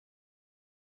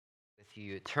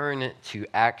You turn to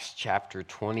Acts chapter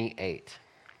 28.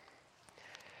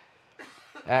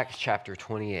 Acts chapter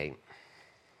 28.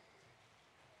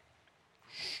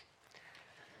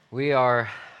 We are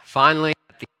finally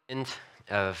at the end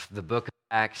of the book of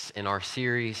Acts in our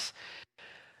series,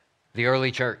 The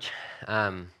Early Church.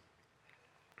 I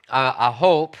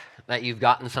hope that you've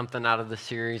gotten something out of the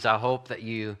series. I hope that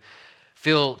you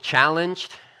feel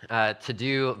challenged to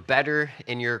do better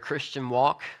in your Christian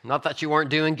walk. Not that you weren't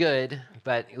doing good,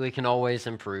 but we can always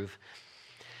improve.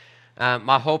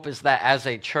 My hope is that as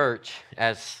a church,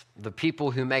 as the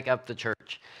people who make up the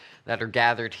church that are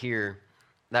gathered here,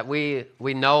 that we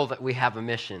know that we have a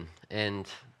mission and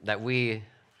that we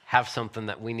have something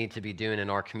that we need to be doing in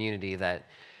our community that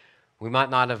we might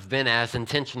not have been as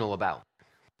intentional about,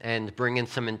 and bring in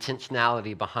some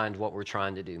intentionality behind what we're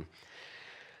trying to do.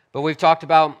 But we've talked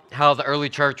about how the early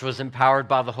church was empowered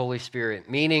by the Holy Spirit,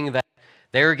 meaning that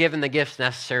they were given the gifts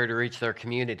necessary to reach their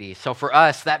community. So for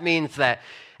us, that means that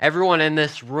everyone in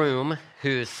this room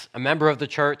who's a member of the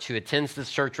church, who attends this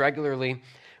church regularly,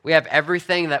 we have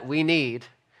everything that we need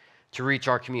to reach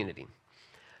our community.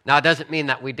 Now, it doesn't mean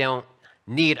that we don't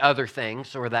need other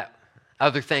things or that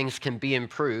other things can be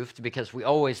improved, because we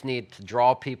always need to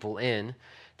draw people in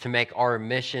to make our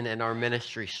mission and our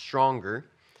ministry stronger.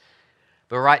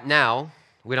 But right now,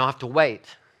 we don't have to wait.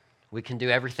 We can do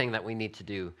everything that we need to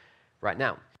do right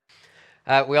now.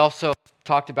 We also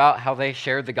talked about how they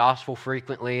shared the gospel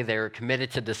frequently. They were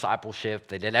committed to discipleship.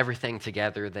 They did everything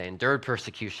together. They endured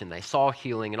persecution. They saw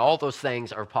healing. And all those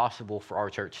things are possible for our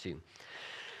church too.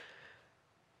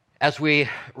 As we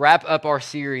wrap up our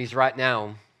series right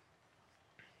now,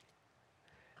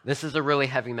 this is a really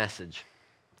heavy message.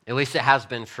 At least it has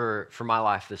been for my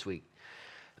life this week.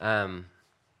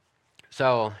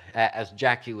 So, as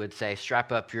Jackie would say,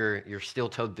 strap up your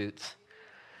steel-toed boots.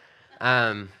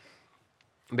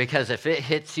 Because if it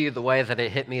hits you the way that it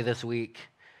hit me this week,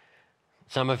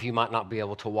 some of you might not be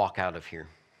able to walk out of here.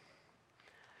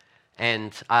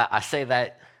 And I say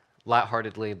that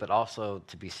lightheartedly, but also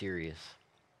to be serious.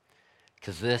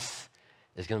 Because this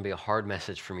is going to be a hard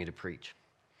message for me to preach.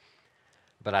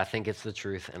 But I think it's the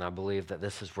truth, and I believe that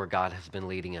this is where God has been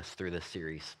leading us through this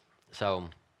series. So,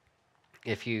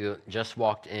 if you just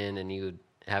walked in and you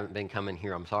haven't been coming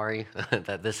here, I'm sorry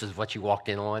that this is what you walked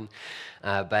in on,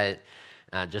 but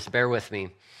just bear with me.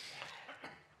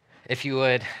 If you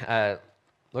would,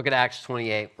 look at Acts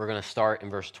 28. We're going to start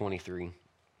in verse 23.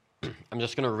 I'm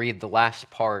just going to read the last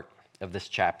part of this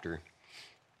chapter.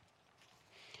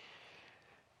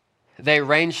 They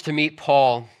arranged to meet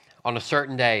Paul on a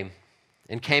certain day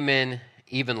and came in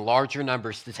even larger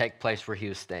numbers to take place where he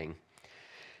was staying.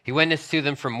 He witnessed to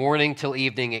them from morning till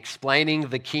evening, explaining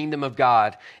the kingdom of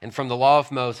God, and from the law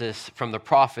of Moses, from the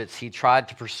prophets, he tried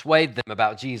to persuade them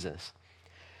about Jesus.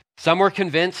 Some were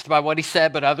convinced by what he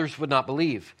said, but others would not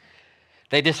believe.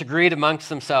 They disagreed amongst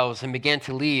themselves and began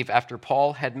to leave after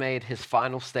Paul had made his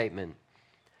final statement.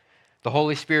 The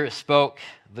Holy Spirit spoke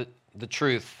the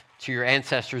truth to your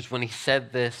ancestors when he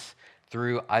said this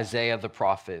through Isaiah the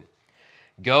prophet.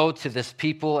 Go to this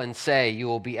people and say, you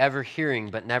will be ever hearing,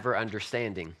 but never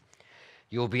understanding.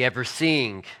 You will be ever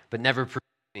seeing, but never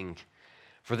perceiving.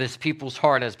 For this people's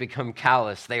heart has become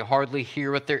callous. They hardly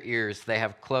hear with their ears. They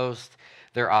have closed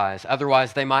their eyes.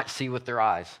 Otherwise, they might see with their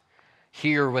eyes,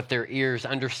 hear with their ears,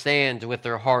 understand with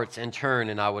their hearts, and turn,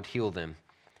 and I would heal them.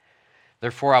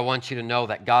 Therefore, I want you to know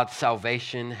that God's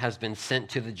salvation has been sent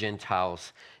to the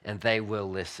Gentiles, and they will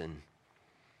listen.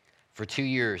 For 2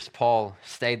 years, Paul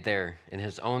stayed there in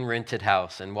his own rented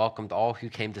house and welcomed all who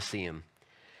came to see him.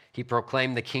 He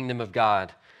proclaimed the kingdom of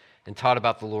God and taught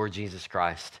about the Lord Jesus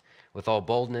Christ with all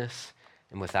boldness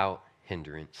and without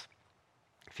hindrance.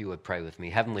 If you would pray with me.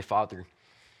 Heavenly Father,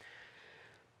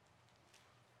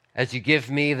 as you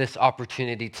give me this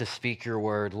opportunity to speak your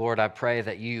word, Lord, I pray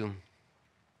that you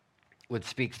would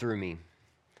speak through me.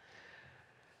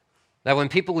 That when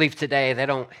people leave today, they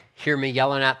don't hear me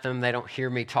yelling at them, they don't hear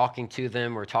me talking to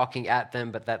them or talking at them,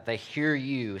 but that they hear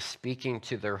you speaking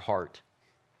to their heart.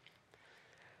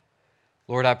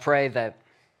 Lord, I pray that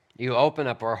you open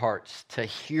up our hearts to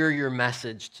hear your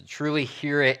message, to truly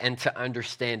hear it and to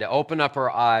understand it. Open up our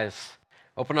eyes,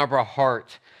 open up our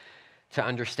heart to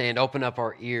understand, open up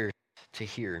our ears to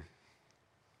hear.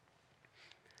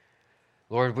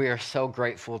 Lord, we are so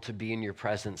grateful to be in your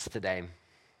presence today.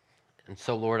 And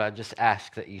so, Lord, I just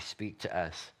ask that you speak to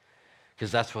us,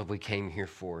 because that's what we came here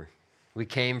for. We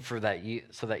came for that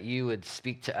so that you would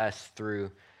speak to us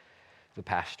through the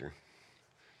pastor.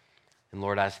 And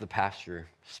Lord, as the pastor,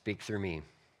 speak through me,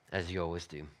 as you always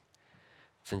do.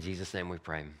 It's in Jesus' name we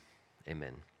pray.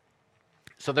 Amen.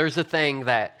 So there's a thing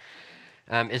that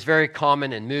is very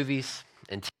common in movies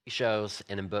and TV shows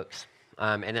and in books.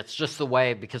 And it's just the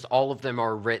way, because all of them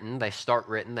are written, they start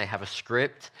written, they have a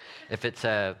script. If it's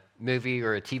a movie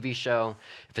or a TV show,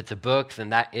 if it's a book, then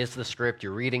that is the script,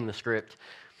 you're reading the script.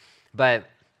 But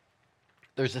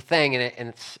there's a thing, and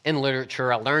it's in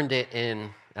literature, I learned it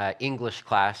in English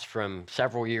class from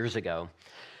several years ago.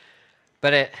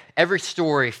 But every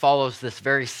story follows this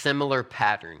very similar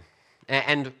pattern.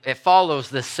 And it follows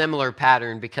this similar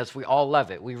pattern because we all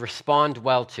love it. We respond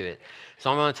well to it.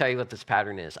 So I'm going to tell you what this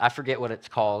pattern is. I forget what it's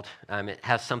called. It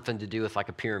has something to do with like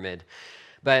a pyramid.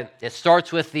 But it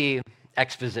starts with the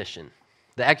exposition.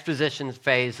 The exposition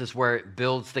phase is where it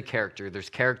builds the character. There's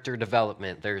character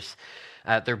development.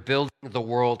 They're building the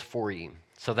world for you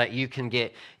so that you can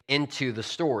get into the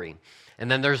story. And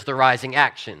then there's the rising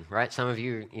action, right? Some of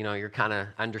you, you're kind of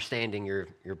understanding. You're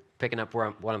picking up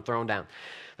what I'm throwing down.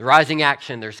 The rising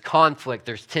action, there's conflict,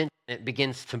 there's tension. It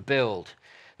begins to build.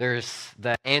 There's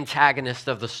the antagonist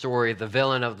of the story, the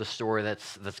villain of the story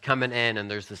that's coming in,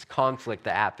 and there's this conflict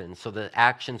that happens. So the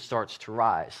action starts to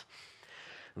rise.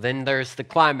 Then there's the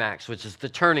climax, which is the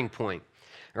turning point,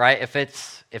 right? If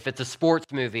it's a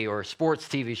sports movie or a sports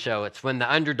TV show, it's when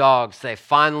the underdogs, they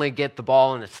finally get the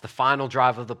ball and it's the final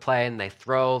drive of the play and they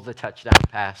throw the touchdown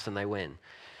pass and they win.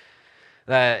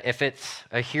 If it's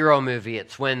a hero movie,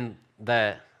 it's when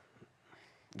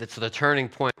it's the turning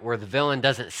point where the villain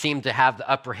doesn't seem to have the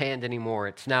upper hand anymore.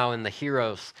 It's now in the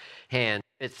hero's hand.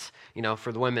 It's,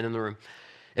 for the women in the room.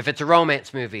 If it's a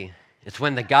romance movie, it's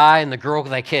when the guy and the girl,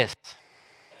 they kiss,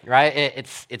 right?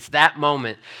 It's that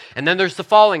moment. And then there's the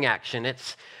falling action.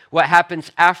 It's what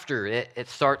happens after. It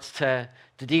starts to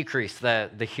decrease.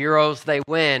 The heroes, they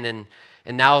win,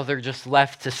 and now they're just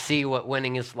left to see what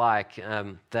winning is like.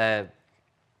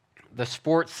 The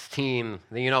sports team,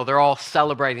 they're all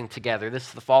celebrating together. This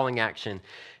is the falling action.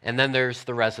 And then there's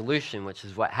the resolution, which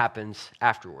is what happens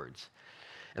afterwards.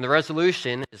 And the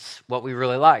resolution is what we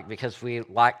really like because we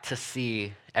like to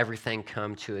see everything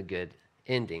come to a good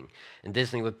ending. And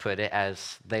Disney would put it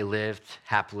as they lived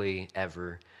happily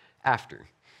ever after.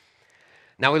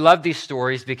 Now, we love these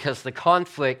stories because the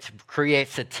conflict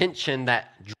creates a tension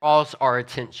that draws our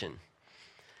attention.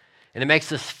 And it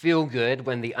makes us feel good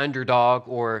when the underdog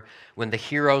or when the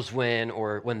heroes win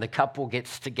or when the couple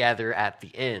gets together at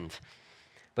the end.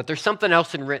 But there's something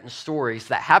else in written stories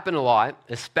that happen a lot,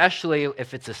 especially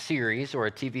if it's a series or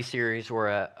a TV series or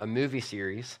a movie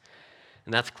series,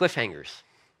 and that's cliffhangers.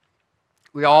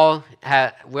 We all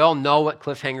know what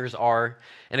cliffhangers are,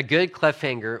 and a good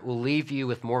cliffhanger will leave you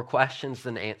with more questions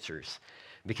than answers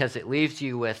because it leaves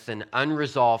you with an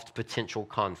unresolved potential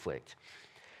conflict.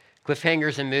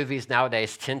 Cliffhangers in movies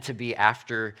nowadays tend to be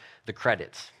after the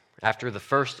credits, after the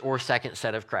first or second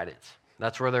set of credits.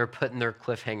 That's where they're putting their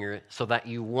cliffhanger so that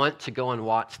you want to go and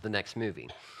watch the next movie.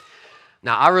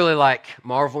 Now, I really like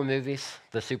Marvel movies,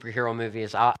 the superhero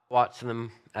movies. I watch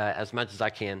them as much as I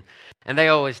can. And they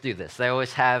always do this. They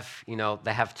always have,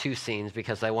 they have two scenes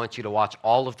because they want you to watch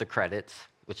all of the credits,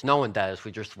 which no one does.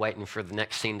 We're just waiting for the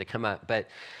next scene to come up. But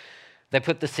they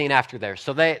put the scene after there.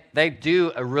 So they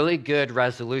do a really good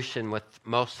resolution with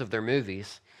most of their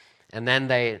movies, and then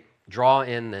they draw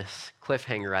in this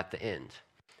cliffhanger at the end.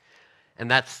 And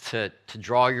that's to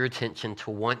draw your attention, to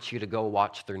want you to go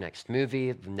watch their next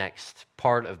movie, the next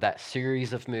part of that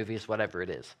series of movies, whatever it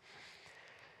is.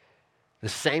 The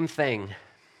same thing,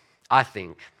 I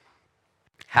think,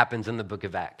 happens in the book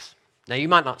of Acts. Now, you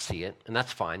might not see it, and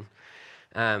that's fine.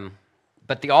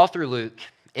 But the author, Luke,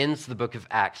 ends the book of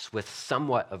Acts with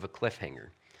somewhat of a cliffhanger.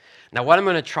 Now, what I'm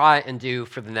going to try and do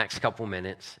for the next couple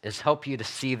minutes is help you to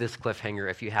see this cliffhanger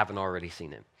if you haven't already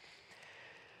seen it.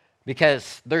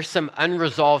 Because there's some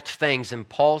unresolved things in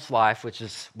Paul's life, which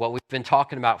is what we've been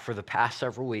talking about for the past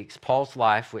several weeks. Paul's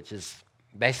life, which is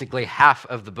basically half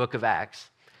of the book of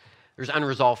Acts. There's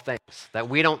unresolved things that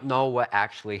we don't know what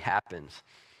actually happens.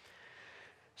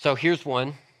 So here's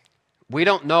one. We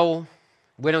don't know.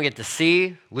 We don't get to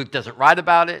see. Luke doesn't write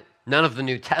about it. None of the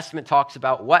New Testament talks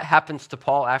about what happens to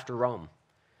Paul after Rome.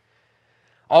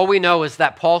 All we know is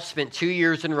that Paul spent 2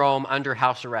 years in Rome under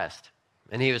house arrest,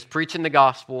 and he was preaching the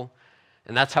gospel,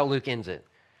 and that's how Luke ends it.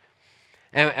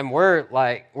 And we're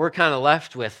kind of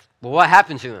left with, well, what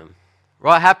happened to him?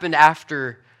 What happened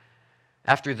after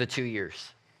the 2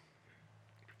 years?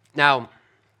 Now,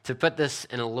 to put this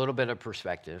in a little bit of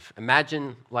perspective,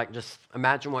 imagine what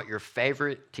your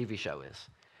favorite TV show is,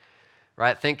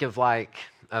 right? Think of like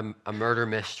a murder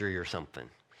mystery or something.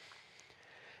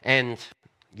 And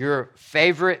your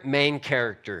favorite main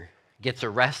character gets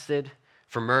arrested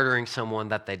for murdering someone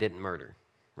that they didn't murder,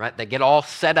 right? They get all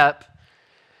set up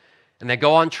and they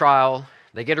go on trial.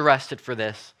 They get arrested for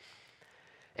this.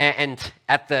 And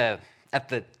at the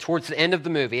towards the end of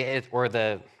the movie or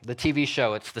the TV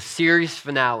show, it's the series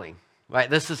finale, right?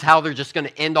 This is how they're just going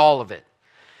to end all of it.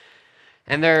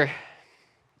 And they're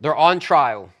on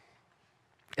trial,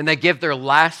 and they give their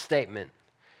last statement,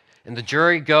 and the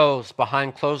jury goes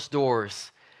behind closed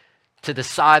doors to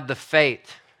decide the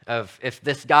fate of if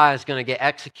this guy is going to get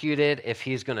executed, if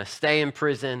he's going to stay in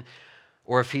prison,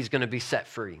 or if he's going to be set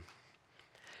free.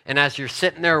 And as you're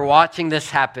sitting there watching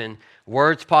this happen,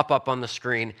 words pop up on the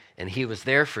screen, and he was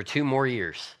there for 2 more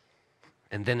years,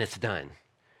 and then it's done.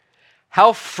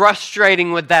 How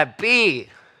frustrating would that be?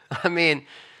 I mean,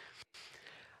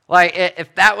 like,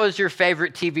 if that was your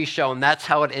favorite TV show and that's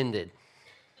how it ended,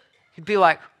 you'd be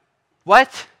like,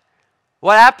 what?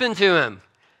 What happened to him?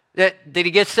 Did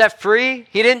he get set free?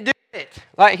 He didn't do it.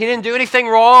 Like, he didn't do anything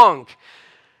wrong.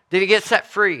 Did he get set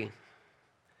free?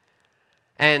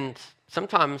 And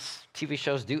sometimes TV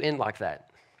shows do end like that.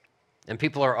 And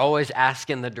people are always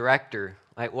asking the director,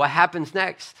 like, what happens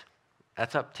next?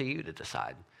 That's up to you to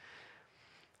decide.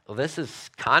 Well, this is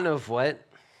kind of what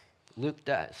Luke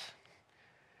does.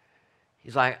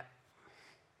 He's like,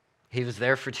 he was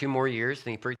there for 2 more years,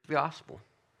 and he preached the gospel.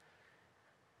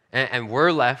 And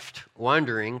we're left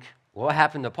wondering, what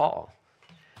happened to Paul?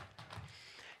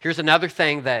 Here's another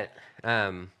thing that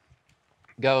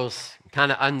goes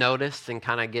kind of unnoticed and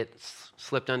kind of gets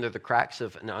slipped under the cracks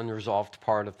of an unresolved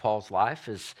part of Paul's life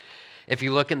is if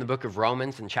you look in the book of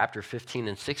Romans in chapter 15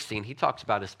 and 16, he talks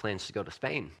about his plans to go to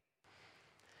Spain.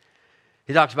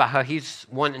 He talks about how he's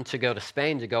wanting to go to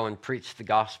Spain to go and preach the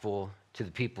gospel to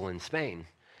the people in Spain.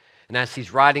 And as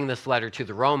he's writing this letter to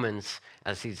the Romans,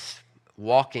 as he's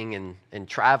walking and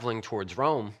traveling towards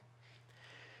Rome,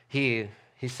 he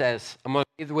says, I'm going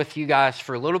to be with you guys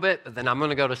for a little bit, but then I'm going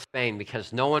to go to Spain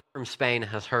because no one from Spain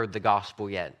has heard the gospel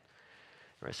yet.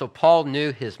 Right? So Paul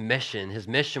knew his mission. His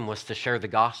mission was to share the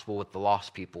gospel with the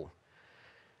lost people.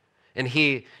 And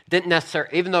he didn't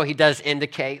necessarily, even though he does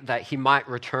indicate that he might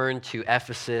return to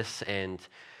Ephesus and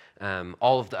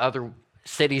all of the other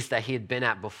cities that he had been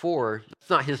at before, it's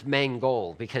not his main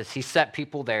goal because he set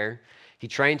people there. He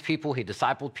trained people, he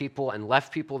discipled people, and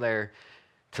left people there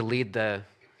to lead the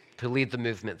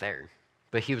movement there.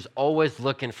 But he was always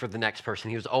looking for the next person.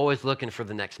 He was always looking for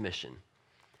the next mission.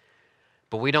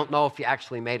 But we don't know if he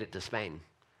actually made it to Spain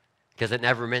because it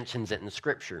never mentions it in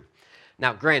Scripture.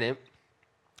 Now, granted,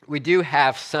 we do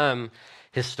have some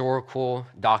historical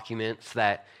documents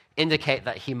that indicate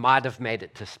that he might have made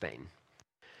it to Spain.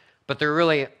 But they're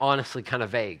really honestly kind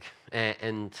of vague.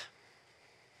 And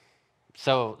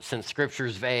so since Scripture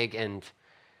is vague and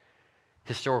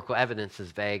historical evidence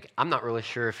is vague, I'm not really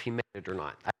sure if he made it or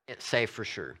not. I can't say for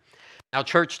sure. Now,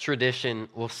 church tradition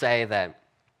will say that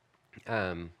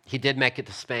he did make it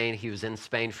to Spain. He was in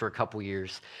Spain for a couple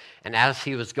years. And as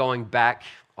he was going back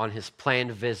on his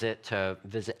planned visit to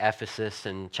visit Ephesus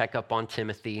and check up on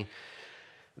Timothy,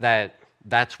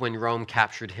 that's when Rome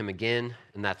captured him again,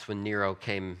 and that's when Nero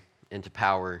came into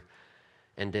power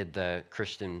and did the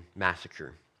Christian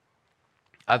massacre.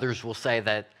 Others will say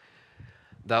that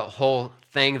the whole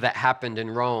thing that happened in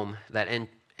Rome that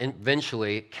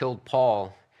eventually killed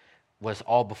Paul was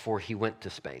all before he went to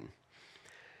Spain.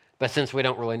 But since we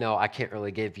don't really know, I can't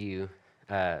really give you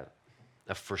a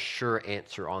for sure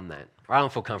answer on that. Or I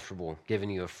don't feel comfortable giving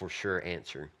you a for sure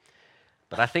answer.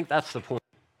 But I think that's the point.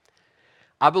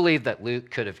 I believe that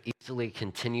Luke could have easily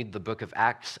continued the book of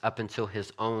Acts up until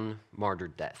his own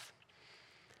martyred death.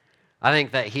 I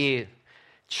think that he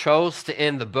chose to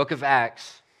end the book of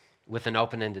Acts with an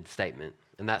open-ended statement.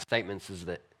 And that statement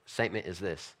is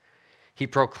this. He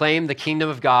proclaimed the kingdom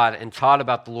of God and taught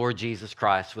about the Lord Jesus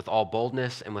Christ with all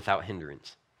boldness and without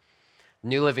hindrance.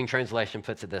 New Living Translation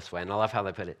puts it this way, and I love how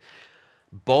they put it.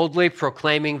 Boldly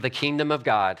proclaiming the kingdom of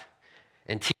God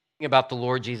and teaching about the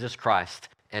Lord Jesus Christ,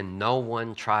 and no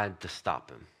one tried to stop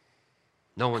him.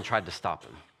 No one tried to stop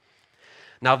him.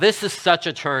 Now, this is such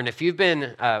a turn. If you've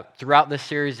been throughout this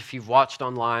series, if you've watched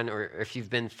online, or if you've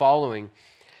been following,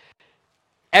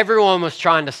 everyone was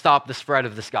trying to stop the spread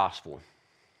of this gospel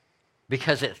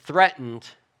because it threatened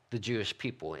the Jewish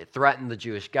people. It threatened the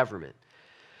Jewish government.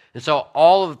 And so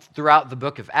throughout the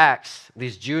book of Acts,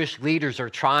 these Jewish leaders are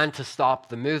trying to stop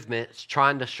the movement,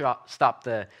 trying to stop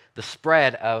the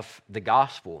spread of the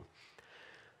gospel.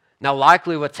 Now,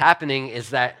 likely what's happening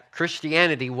is that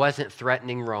Christianity wasn't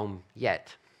threatening Rome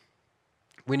yet.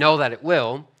 We know that it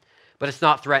will, but it's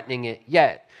not threatening it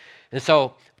yet. And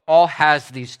so Paul has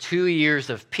these 2 years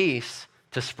of peace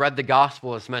to spread the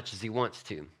gospel as much as he wants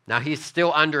to. Now, he's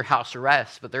still under house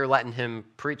arrest, but they're letting him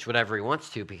preach whatever he wants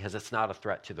to because it's not a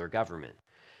threat to their government.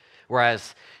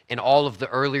 Whereas in all of the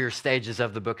earlier stages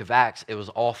of the book of Acts, it was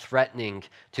all threatening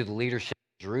to the leadership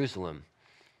of Jerusalem.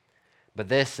 But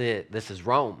this is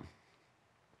Rome.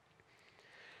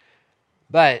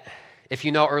 But if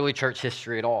you know early church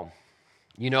history at all,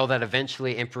 you know that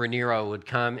eventually Emperor Nero would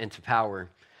come into power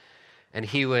and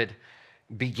he would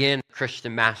begin a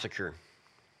Christian massacre.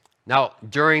 Now,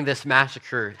 during this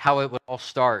massacre, how it would all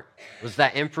start was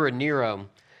that Emperor Nero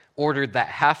ordered that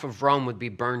half of Rome would be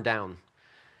burned down.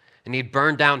 And he'd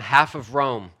burn down half of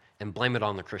Rome and blame it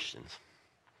on the Christians.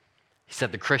 He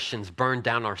said the Christians burned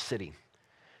down our city,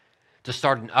 to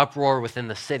start an uproar within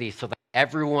the city so that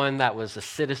everyone that was a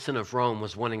citizen of Rome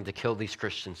was wanting to kill these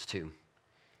Christians too.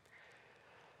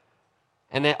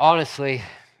 And it honestly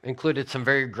included some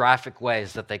very graphic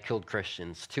ways that they killed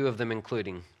Christians, two of them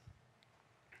including,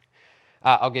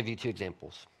 I'll give you two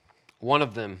examples. One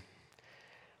of them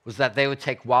was that they would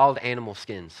take wild animal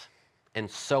skins and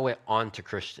sew it onto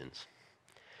Christians.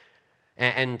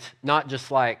 And not just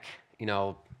like,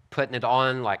 putting it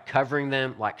on, like covering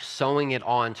them, like sewing it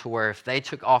on to where if they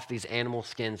took off these animal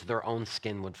skins, their own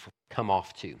skin would come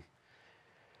off too.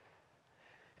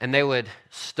 And they would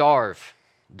starve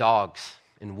dogs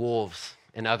and wolves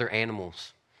and other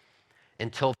animals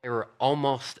until they were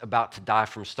almost about to die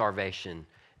from starvation,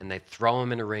 and they'd throw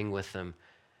them in a ring with them,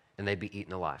 and they'd be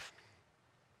eaten alive.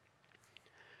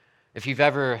 If you've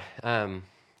ever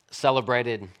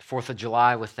celebrated 4th of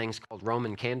July with things called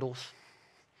Roman candles,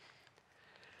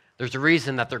 there's a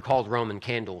reason that they're called Roman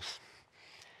candles.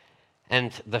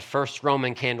 And the first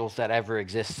Roman candles that ever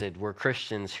existed were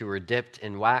Christians who were dipped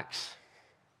in wax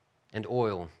and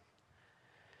oil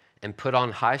and put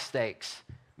on high stakes,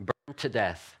 burned to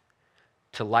death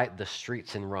to light the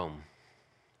streets in Rome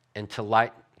and to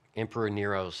light Emperor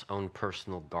Nero's own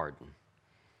personal garden.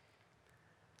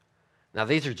 Now,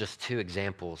 these are just two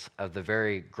examples of the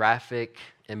very graphic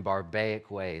and barbaric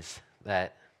ways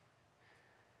that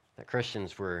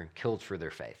Christians were killed for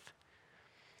their faith.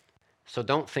 So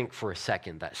don't think for a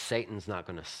second that Satan's not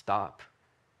going to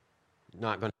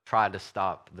try to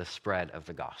stop the spread of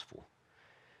the gospel.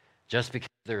 Just because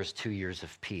there was 2 years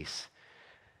of peace,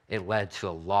 it led to a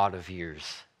lot of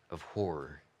years of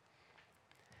horror.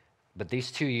 But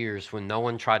these 2 years, when no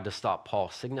one tried to stop Paul,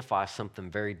 signify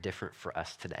something very different for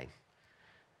us today.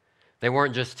 They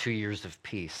weren't just 2 years of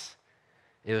peace.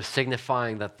 It was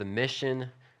signifying that the mission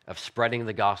of spreading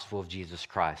the gospel of Jesus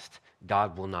Christ,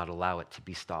 God will not allow it to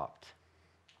be stopped.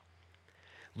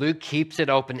 Luke keeps it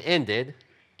open-ended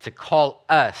to call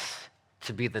us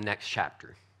to be the next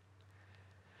chapter.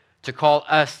 To call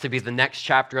us to be the next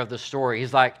chapter of the story.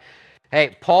 He's like,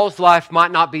 hey, Paul's life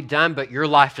might not be done, but your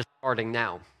life is starting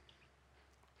now.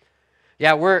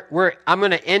 Yeah, I'm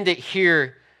going to end it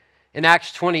here in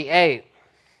Acts 28.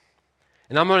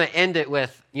 And I'm going to end it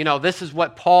with, this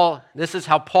is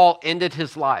how Paul ended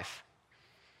his life.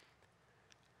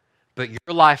 But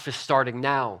your life is starting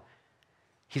now.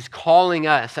 He's calling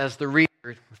us as the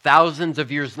reader thousands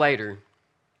of years later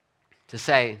to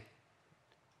say,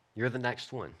 you're the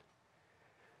next one.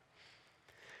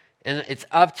 And it's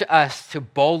up to us to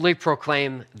boldly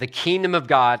proclaim the kingdom of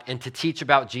God and to teach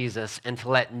about Jesus and to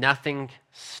let nothing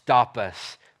stop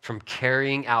us from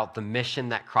carrying out the mission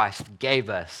that Christ gave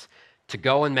us to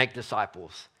go and make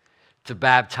disciples, to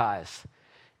baptize,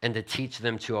 and to teach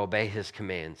them to obey his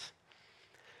commands.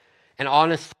 And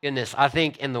honest to goodness, I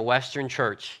think in the Western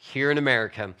church here in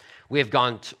America, we have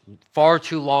gone far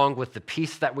too long with the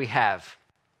peace that we have,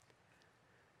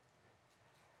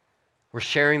 where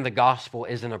sharing the gospel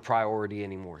isn't a priority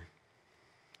anymore.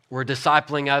 Where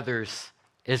discipling others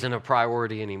isn't a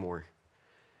priority anymore.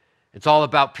 It's all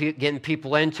about getting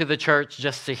people into the church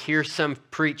just to hear some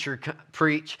preacher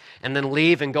preach and then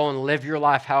leave and go and live your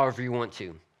life however you want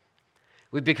to.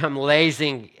 We've become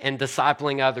lazy in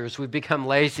discipling others. We've become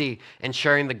lazy in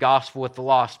sharing the gospel with the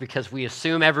lost because we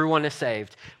assume everyone is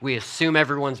saved, we assume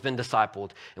everyone's been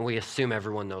discipled, and we assume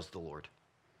everyone knows the Lord.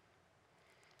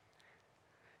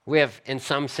 We have, in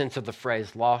some sense of the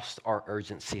phrase, lost our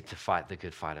urgency to fight the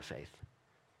good fight of faith,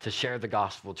 to share the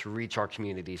gospel, to reach our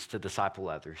communities, to disciple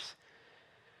others.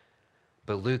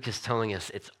 But Luke is telling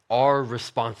us it's our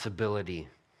responsibility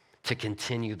to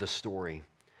continue the story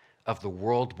of the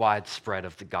worldwide spread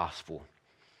of the gospel.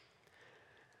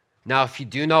 Now, if you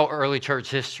do know early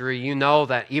church history, you know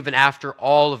that even after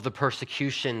all of the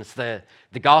persecutions, the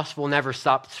gospel never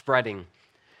stopped spreading.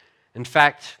 In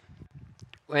fact,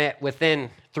 within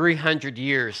 300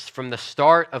 years from the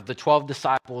start of the 12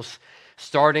 disciples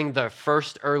starting the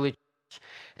first early church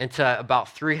into about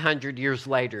 300 years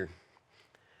later,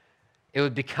 it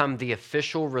would become the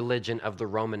official religion of the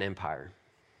Roman Empire.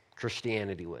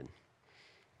 Christianity would.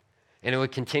 and it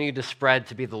would continue to spread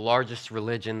to be the largest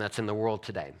religion that's in the world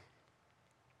today.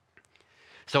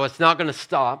 So it's not going to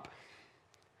stop.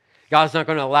 God's not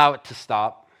going to allow it to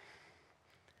stop.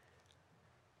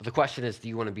 But the question is, do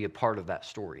you want to be a part of that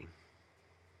story?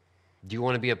 Do you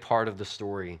want to be a part of the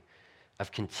story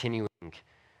of continuing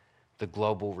the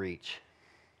global reach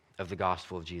of the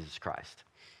gospel of Jesus Christ?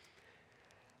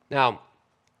 Now,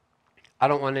 I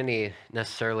don't want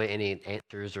necessarily any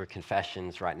answers or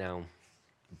confessions right now,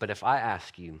 but if I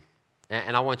ask you,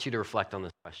 and I want you to reflect on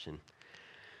this question,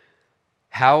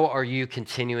 how are you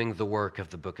continuing the work of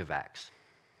the book of Acts?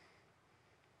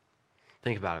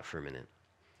 Think about it for a minute.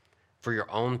 For your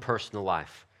own personal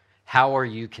life, how are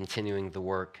you continuing the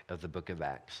work of the book of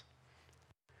Acts?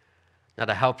 Now,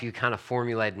 to help you kind of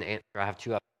formulate an answer, I have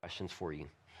two other questions for you.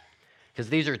 Because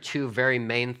these are two very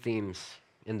main themes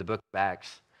in the book of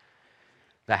Acts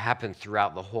that happen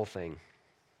throughout the whole thing.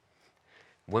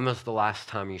 When was the last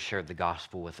time you shared the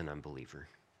gospel with an unbeliever?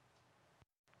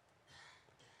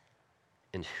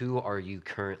 And who are you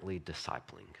currently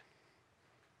discipling?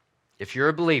 If you're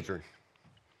a believer,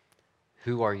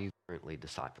 who are you currently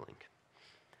discipling?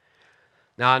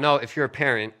 Now, I know if you're a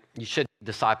parent, you should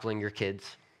be discipling your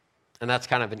kids. And that's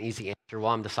kind of an easy answer.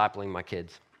 Well, I'm discipling my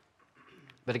kids.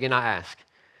 But again, I ask,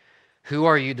 who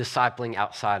are you discipling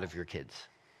outside of your kids?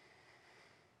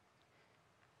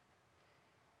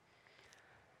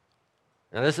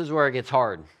 Now, this is where it gets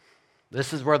hard.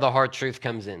 This is where the hard truth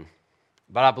comes in.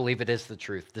 But I believe it is the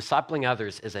truth. Discipling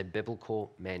others is a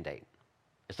biblical mandate.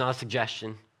 It's not a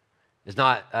suggestion. It's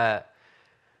not,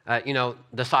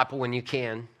 disciple when you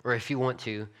can or if you want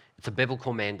to. It's a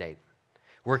biblical mandate.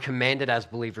 We're commanded as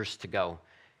believers to go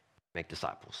make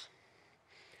disciples.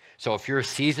 So if you're a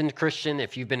seasoned Christian,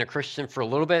 if you've been a Christian for a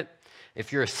little bit,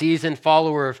 if you're a seasoned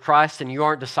follower of Christ and you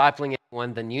aren't discipling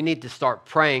anyone, then you need to start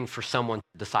praying for someone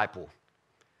to disciple.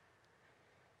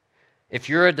 If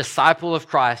you're a disciple of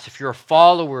Christ, if you're a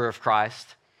follower of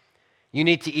Christ, you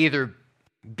need to either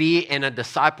be in a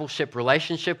discipleship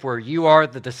relationship where you are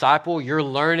the disciple, you're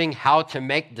learning how to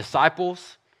make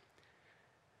disciples,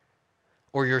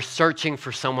 or you're searching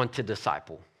for someone to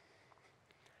disciple.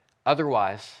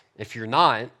 Otherwise, if you're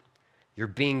not, you're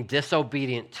being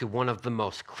disobedient to one of the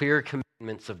most clear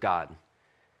commandments of God,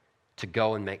 to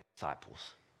go and make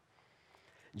disciples.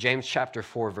 James chapter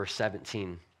 4, verse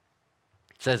 17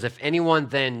 says, if anyone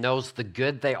then knows the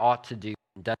good they ought to do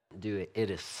and doesn't do it,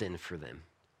 it is sin for them.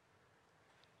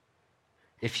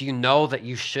 If you know that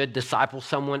you should disciple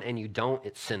someone and you don't,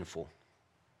 it's sinful.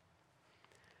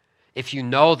 If you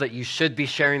know that you should be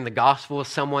sharing the gospel with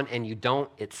someone and you don't,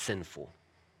 it's sinful.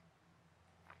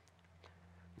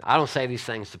 I don't say these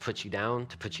things to put you down,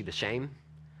 to put you to shame,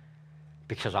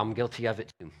 because I'm guilty of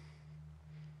it too.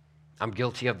 I'm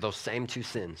guilty of those same two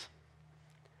sins.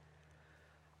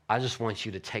 I just want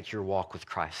you to take your walk with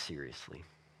Christ seriously.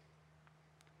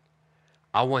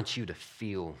 I want you to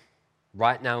feel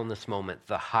right now in this moment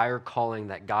the higher calling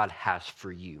that God has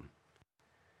for you.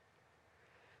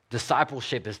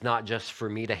 Discipleship is not just for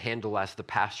me to handle as the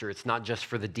pastor. It's not just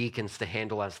for the deacons to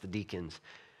handle as the deacons.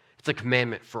 It's a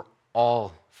commandment for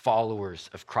all followers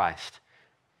of Christ.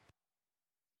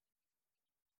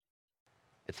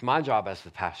 It's my job as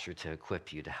the pastor to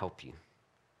equip you, to help you,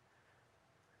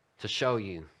 to show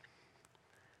you,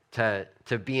 to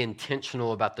be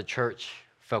intentional about the church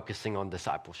focusing on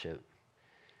discipleship,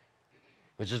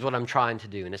 which is what I'm trying to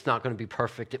do. And it's not going to be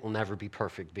perfect. It will never be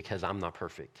perfect because I'm not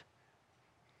perfect.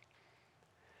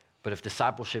 But if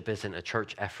discipleship isn't a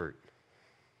church effort,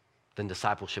 then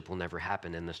discipleship will never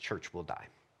happen and this church will die.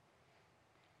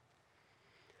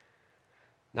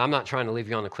 Now, I'm not trying to leave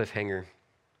you on a cliffhanger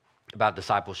about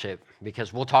discipleship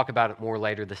because we'll talk about it more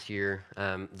later this year.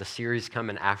 The series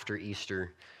coming after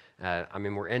Easter.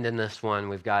 We're ending this one.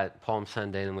 We've got Palm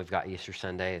Sunday and we've got Easter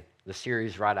Sunday. The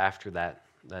series right after that,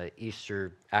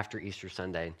 after Easter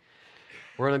Sunday.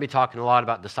 We're going to be talking a lot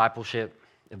about discipleship,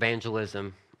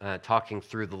 evangelism, talking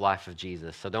through the life of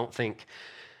Jesus. So don't think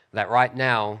that right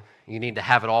now you need to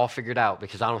have it all figured out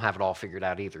because I don't have it all figured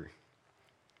out either.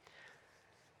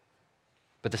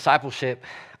 But discipleship,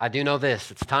 I do know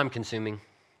this, it's time consuming.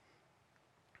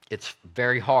 It's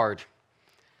very hard.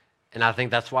 And I think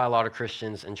that's why a lot of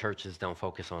Christians and churches don't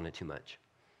focus on it too much.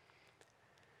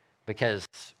 Because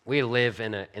we live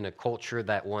in a culture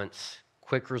that wants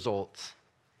quick results,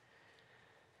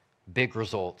 big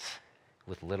results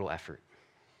with little effort.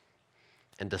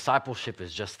 And discipleship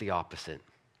is just the opposite.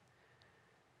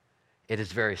 It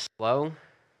is very slow.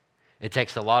 It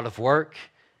takes a lot of work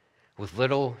with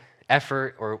little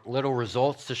effort or little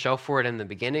results to show for it in the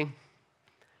beginning.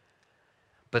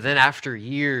 But then after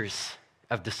years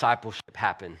of discipleship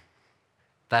happen,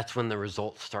 that's when the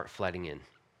results start flooding in.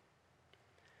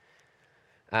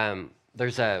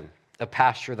 There's a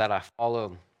pastor that I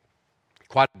follow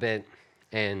quite a bit,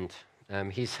 and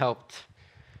he's helped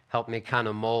me kind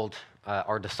of mold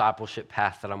our discipleship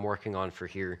path that I'm working on for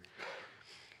here.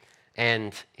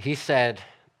 And he said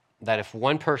that if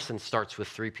one person starts with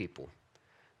 3 people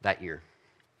that year,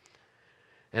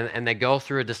 and they go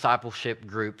through a discipleship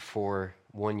group for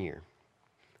 1 year,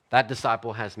 that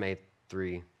disciple has made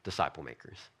 3 disciple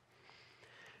makers.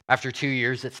 After 2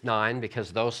 years, it's 9,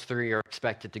 because those 3 are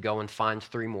expected to go and find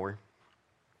 3 more.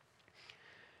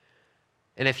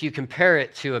 And if you compare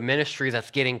it to a ministry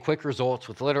that's getting quick results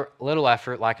with little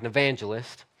effort, like an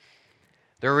evangelist,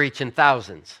 they're reaching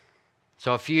thousands.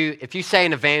 So if you say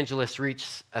an evangelist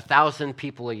reaches 1,000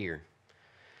 people a year,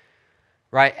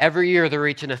 right? Every year they're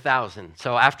reaching 1,000.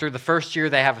 So after the first year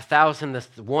they have 1,000, this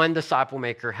one disciple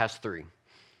maker has 3.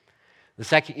 The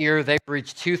second year they've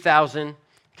reached 2,000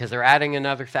 because they're adding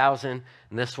another 1,000,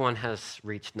 and this one has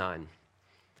reached 9.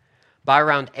 By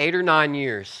around 8 or 9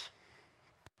 years,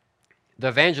 the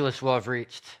evangelist will have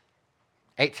reached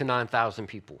 8,000 to 9,000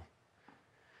 people.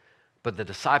 But the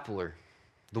discipler,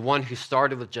 the one who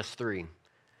started with just 3,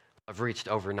 have reached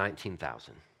over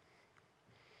 19,000.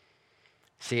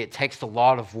 See, it takes a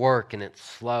lot of work, and it's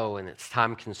slow, and it's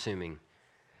time-consuming,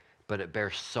 but it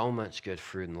bears so much good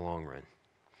fruit in the long run.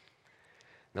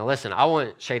 Now listen, I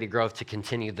want Shady Grove to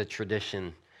continue the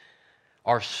tradition,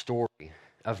 our story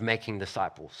of making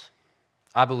disciples.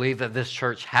 I believe that this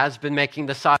church has been making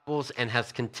disciples and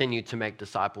has continued to make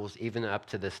disciples even up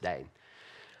to this day.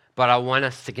 But I want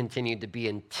us to continue to be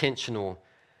intentional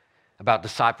about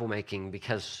disciple making,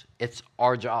 because it's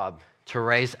our job to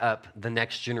raise up the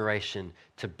next generation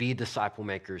to be disciple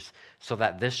makers so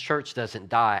that this church doesn't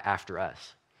die after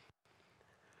us.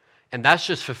 And that's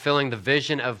just fulfilling the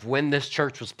vision of when this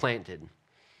church was planted.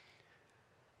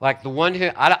 Like the one who,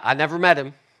 I never met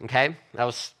him, okay? That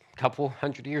was a couple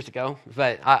hundred years ago,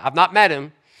 but I've not met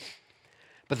him.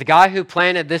 But the guy who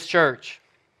planted this church,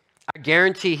 I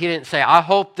guarantee he didn't say, I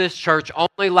hope this church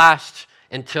only lasts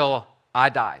until I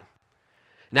die.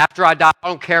 And after I die, I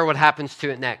don't care what happens to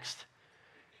it next.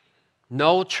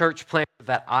 No church planter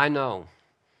that I know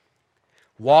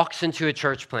walks into a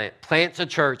church plant, plants a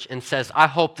church, and says, I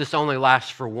hope this only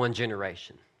lasts for 1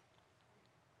 generation.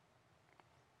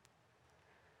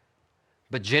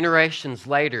 But generations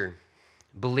later,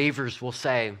 believers will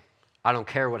say, I don't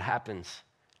care what happens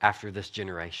after this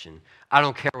generation. I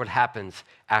don't care what happens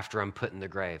after I'm put in the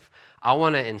grave. I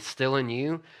want to instill in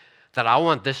you that I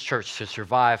want this church to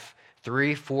survive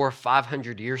 300, 400,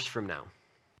 500 years from now.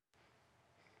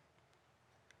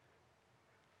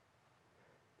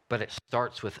 But it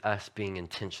starts with us being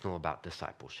intentional about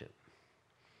discipleship.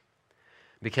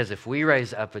 Because if we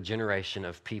raise up a generation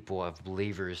of people, of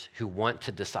believers who want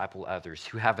to disciple others,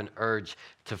 who have an urge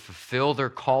to fulfill their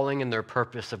calling and their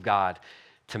purpose of God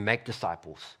to make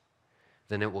disciples,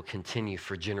 then it will continue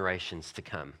for generations to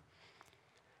come.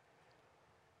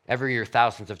 Every year,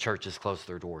 thousands of churches close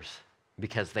their doors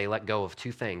because they let go of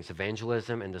 2 things,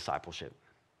 evangelism and discipleship.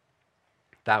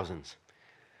 Thousands.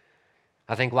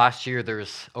 I think last year there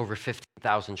was over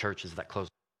 15,000 churches that closed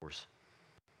their doors.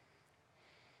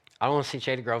 I don't want to see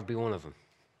Shady Grove be one of them.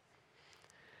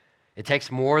 It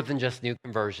takes more than just new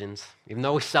conversions. Even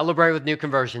though we celebrate with new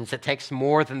conversions, it takes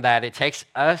more than that. It takes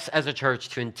us as a church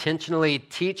to intentionally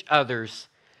teach others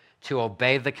to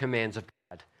obey the commands of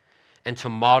God and to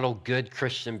model good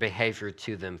Christian behavior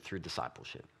to them through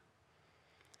discipleship.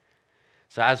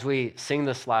 So as we sing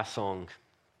this last song,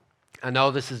 I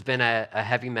know this has been a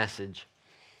heavy message,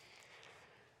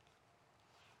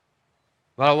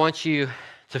 but I want you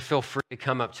to feel free to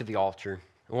come up to the altar.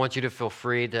 I want you to feel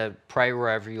free to pray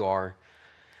wherever you are.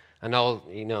 I know,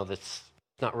 that's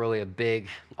not really a big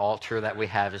altar that we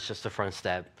have. It's just a front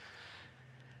step.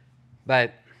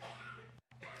 But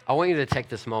I want you to take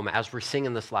this moment as we're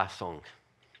singing this last song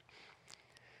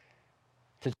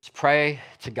to just pray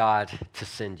to God to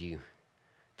send you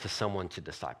to someone to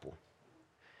disciple.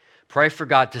 Pray for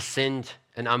God to send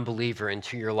an unbeliever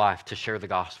into your life to share the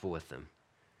gospel with them.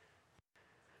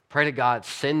 Pray to God,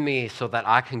 send me so that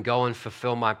I can go and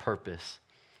fulfill my purpose.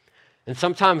 And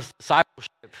sometimes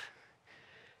discipleship,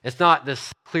 it's not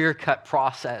this clear-cut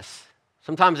process.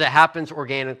 Sometimes it happens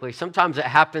organically. Sometimes it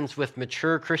happens with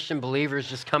mature Christian believers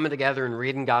just coming together and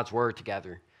reading God's word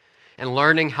together and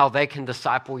learning how they can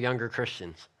disciple younger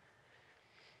Christians.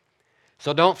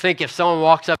 So don't think if someone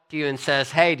walks up to you and says,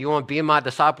 hey, do you want to be in my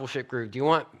discipleship group? Do you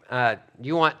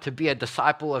want to be a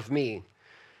disciple of me?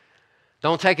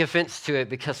 Don't take offense to it,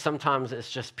 because sometimes it's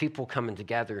just people coming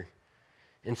together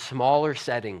in smaller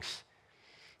settings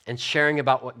and sharing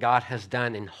about what God has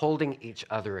done and holding each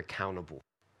other accountable.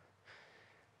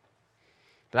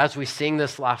 But as we sing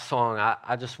this last song,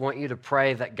 I just want you to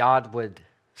pray that God would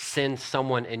send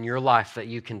someone in your life that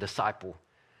you can disciple,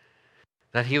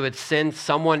 that he would send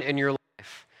someone in your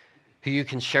life who you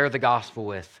can share the gospel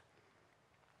with,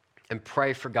 and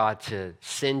pray for God to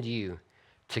send you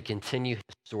to continue his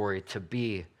story, to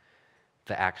be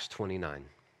the Acts 29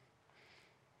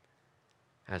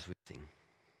 as we sing.